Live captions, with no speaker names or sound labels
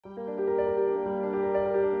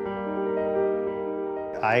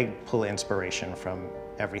I pull inspiration from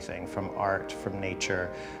everything, from art, from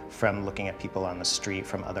nature, from looking at people on the street,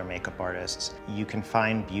 from other makeup artists. You can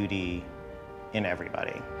find beauty in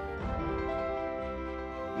everybody.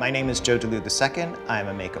 My name is Joe Dulude II. I'm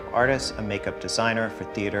a makeup artist, a makeup designer for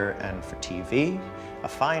theater and for TV, a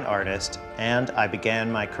fine artist, and I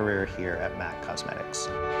began my career here at MAC Cosmetics.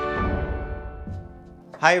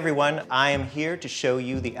 Hi everyone, I am here to show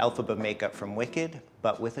you the Elphaba makeup from Wicked,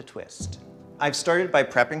 but with a twist. I've started by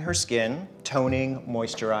prepping her skin, toning,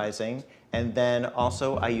 moisturizing, and then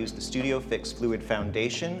also I use the Studio Fix Fluid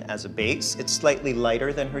Foundation as a base. It's slightly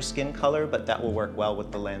lighter than her skin color, but that will work well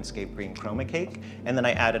with the Landscape Green Chroma Cake. And then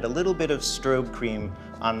I added a little bit of strobe cream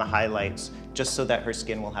on the highlights, just so that her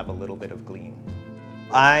skin will have a little bit of gleam.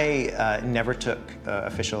 I never took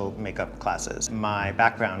official makeup classes. My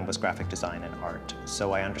background was graphic design and art,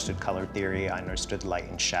 so I understood color theory, I understood light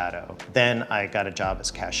and shadow. Then I got a job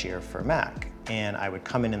as cashier for MAC, and I would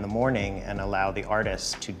come in the morning and allow the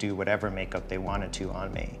artists to do whatever makeup they wanted to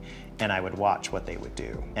on me, and I would watch what they would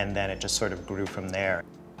do. And then it just sort of grew from there.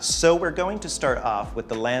 So we're going to start off with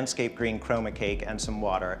the Landscape Green Chroma Cake and some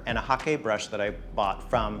water and a hake brush that I bought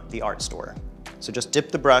from the art store. So just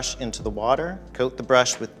dip the brush into the water, coat the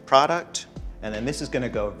brush with product, and then this is going to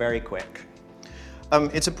go very quick.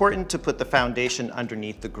 It's important to put the foundation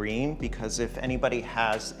underneath the green because if anybody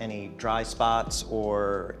has any dry spots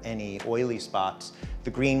or any oily spots, the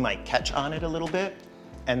green might catch on it a little bit.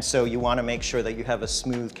 And so you want to make sure that you have a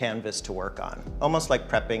smooth canvas to work on, almost like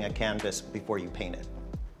prepping a canvas before you paint it.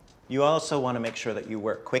 You also want to make sure that you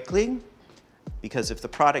work quickly, because if the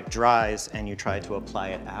product dries and you try to apply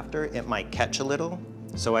it after, it might catch a little.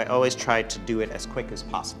 So I always try to do it as quick as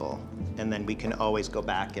possible, and then we can always go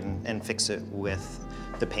back and fix it with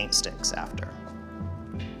the paint sticks after.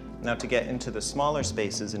 Now to get into the smaller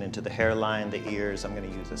spaces and into the hairline, the ears, I'm going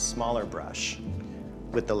to use a smaller brush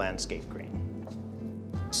with the Landscape Green.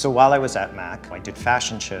 So while I was at MAC, I did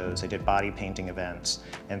fashion shows, I did body painting events,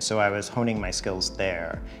 and so I was honing my skills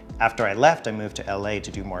there. After I left, I moved to LA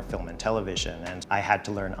to do more film and television, and I had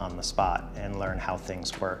to learn on the spot and learn how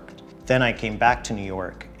things worked. Then I came back to New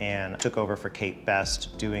York and took over for Kate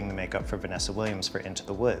Best doing the makeup for Vanessa Williams for Into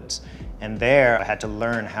the Woods. And there I had to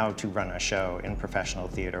learn how to run a show in professional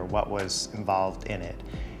theater, what was involved in it.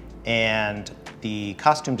 And the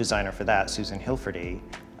costume designer for that, Susan Hilferty,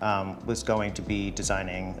 was going to be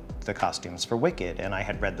designing the costumes for Wicked, and I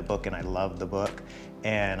had read the book and I loved the book,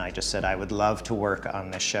 and I just said I would love to work on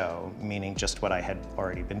this show, meaning just what I had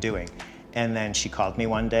already been doing. And then she called me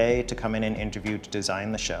one day to come in and interview to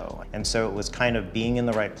design the show. And so it was kind of being in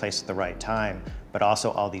the right place at the right time, but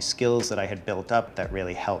also all these skills that I had built up that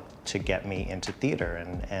really helped to get me into theater.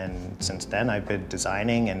 And since then I've been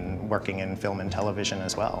designing and working in film and television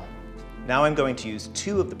as well. Now I'm going to use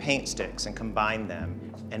two of the paint sticks and combine them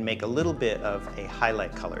and make a little bit of a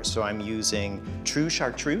highlight color. So I'm using True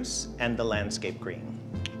Chartreuse and the Landscape Green.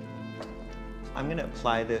 I'm going to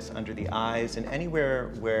apply this under the eyes and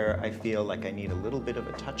anywhere where I feel like I need a little bit of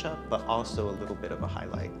a touch-up, but also a little bit of a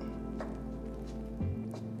highlight.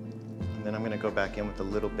 And then I'm going to go back in with a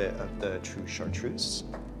little bit of the True Chartreuse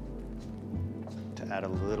to add a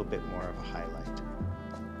little bit more of a highlight.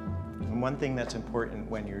 And one thing that's important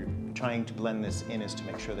when you're trying to blend this in is to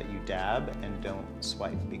make sure that you dab and don't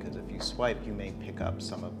swipe, because if you swipe, you may pick up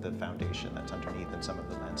some of the foundation that's underneath and some of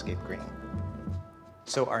the Landscape Green.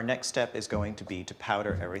 So our next step is going to be to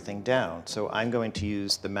powder everything down. So I'm going to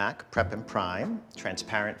use the MAC Prep and Prime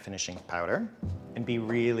Transparent Finishing Powder, and be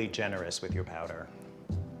really generous with your powder.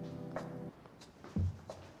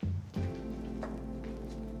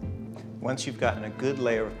 Once you've gotten a good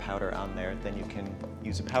layer of powder on there, then you can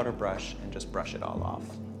use a powder brush and just brush it all off.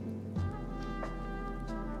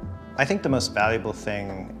 I think the most valuable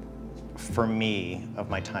thing for me of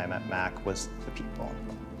my time at MAC was the people.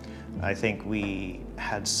 I think we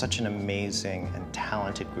had such an amazing and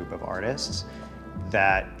talented group of artists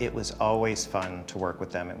that it was always fun to work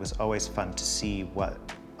with them. It was always fun to see what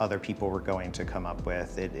other people were going to come up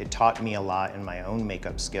with. It taught me a lot in my own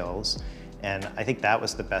makeup skills. And I think that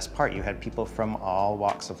was the best part. You had people from all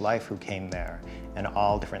walks of life who came there and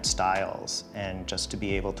all different styles. And just to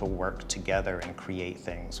be able to work together and create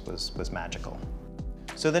things was magical.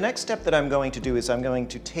 So the next step that I'm going to do is I'm going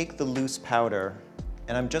to take the loose powder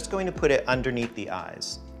and I'm just going to put it underneath the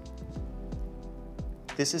eyes.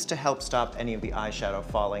 This is to help stop any of the eyeshadow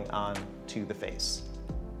falling onto the face.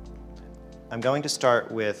 I'm going to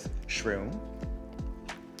start with Shroom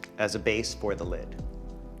as a base for the lid.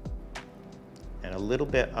 And a little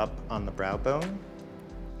bit up on the brow bone.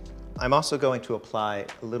 I'm also going to apply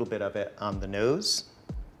a little bit of it on the nose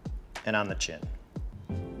and on the chin.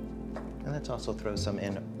 And let's also throw some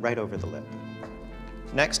in right over the lip.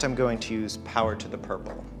 Next, I'm going to use Power to the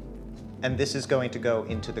Purple. And this is going to go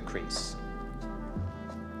into the crease.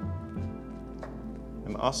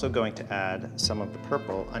 I'm also going to add some of the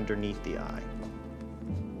purple underneath the eye.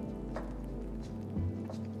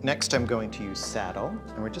 Next, I'm going to use Saddle,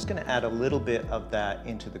 and we're just going to add a little bit of that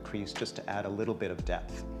into the crease just to add a little bit of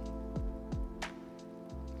depth.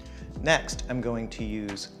 Next, I'm going to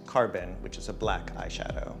use Carbon, which is a black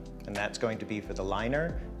eyeshadow, and that's going to be for the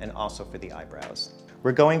liner and also for the eyebrows.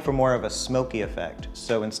 We're going for more of a smoky effect,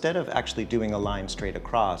 so instead of actually doing a line straight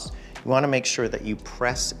across, you want to make sure that you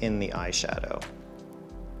press in the eyeshadow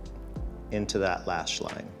into that lash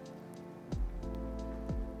line.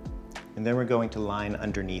 And then we're going to line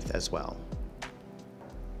underneath as well.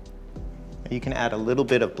 You can add a little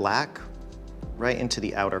bit of black right into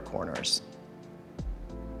the outer corners.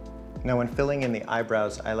 Now when filling in the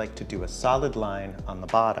eyebrows, I like to do a solid line on the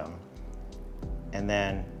bottom and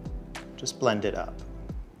then just blend it up.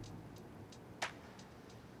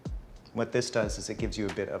 What this does is it gives you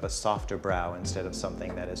a bit of a softer brow instead of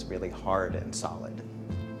something that is really hard and solid.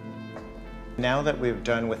 Now that we're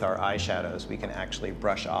done with our eyeshadows, we can actually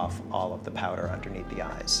brush off all of the powder underneath the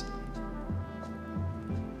eyes.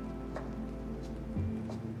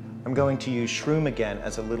 I'm going to use Shroom again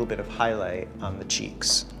as a little bit of highlight on the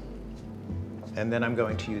cheeks. And then I'm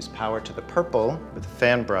going to use Power to the Purple with a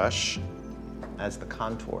fan brush as the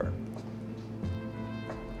contour.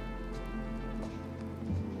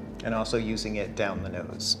 And also using it down the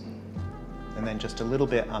nose. And then just a little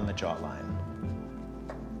bit on the jawline.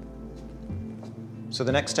 So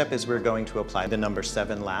the next step is we're going to apply the number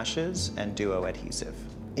 7 lashes and duo adhesive.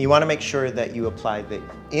 You want to make sure that you apply the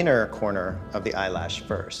inner corner of the eyelash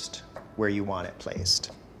first, where you want it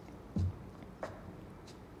placed.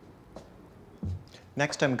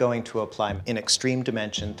 Next, I'm going to apply in Extreme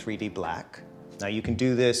Dimension 3D Black. Now you can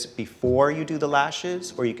do this before you do the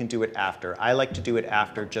lashes, or you can do it after. I like to do it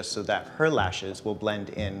after just so that her lashes will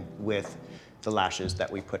blend in with the lashes that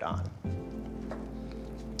we put on.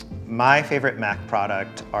 My favorite MAC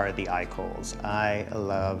product are the eye koals. I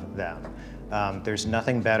love them. There's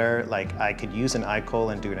nothing better, like I could use an eye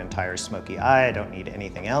koal and do an entire smoky eye. I don't need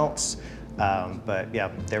anything else, but yeah,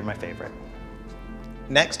 they're my favorite.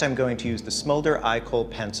 Next, I'm going to use the Smolder Eye Kohl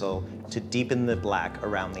pencil to deepen the black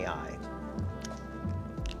around the eye.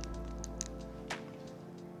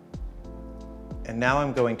 And now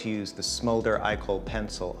I'm going to use the Smolder Eye Kohl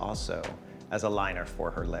pencil also as a liner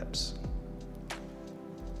for her lips.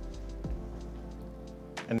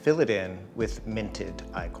 And fill it in with Minted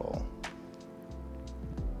Eye Kohl.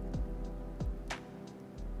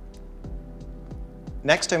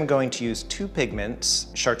 Next, I'm going to use 2 pigments,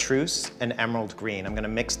 Chartreuse and Emerald Green. I'm going to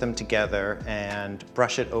mix them together and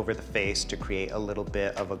brush it over the face to create a little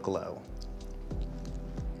bit of a glow.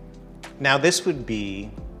 Now this would be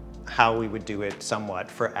how we would do it somewhat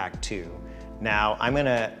for Act 2. Now I'm going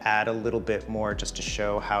to add a little bit more just to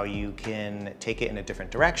show how you can take it in a different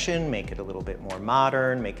direction, make it a little bit more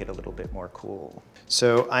modern, make it a little bit more cool.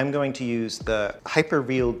 So I'm going to use the Hyper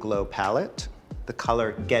Real Glow palette, the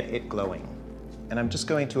color Get It Glowing. And I'm just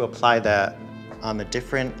going to apply that on the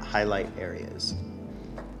different highlight areas.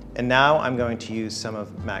 And now I'm going to use some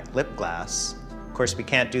of MAC lip glass. Of course, we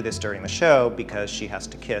can't do this during the show because she has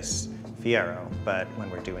to kiss Fierro, but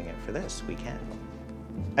when we're doing it for this, we can.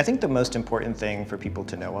 I think the most important thing for people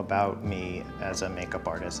to know about me as a makeup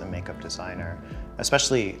artist and makeup designer,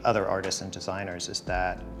 especially other artists and designers, is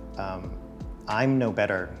that I'm no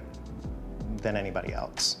better than anybody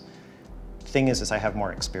else. The thing is I have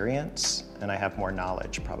more experience and I have more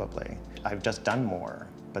knowledge probably. I've just done more,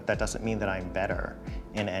 but that doesn't mean that I'm better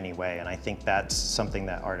in any way. And I think that's something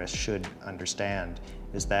that artists should understand,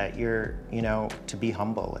 is that you're, to be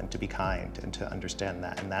humble and to be kind and to understand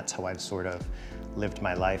that. And that's how I've sort of lived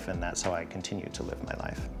my life, and that's how I continue to live my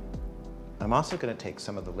life. I'm also going to take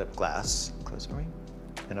some of the lip glass, close for me,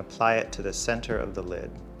 and apply it to the center of the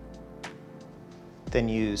lid. Then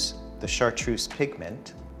use the Chartreuse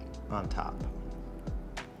pigment on top.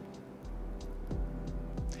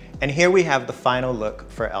 And here we have the final look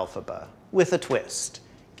for Elphaba, with a twist,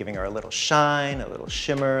 giving her a little shine, a little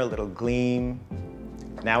shimmer, a little gleam.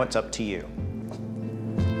 Now it's up to you.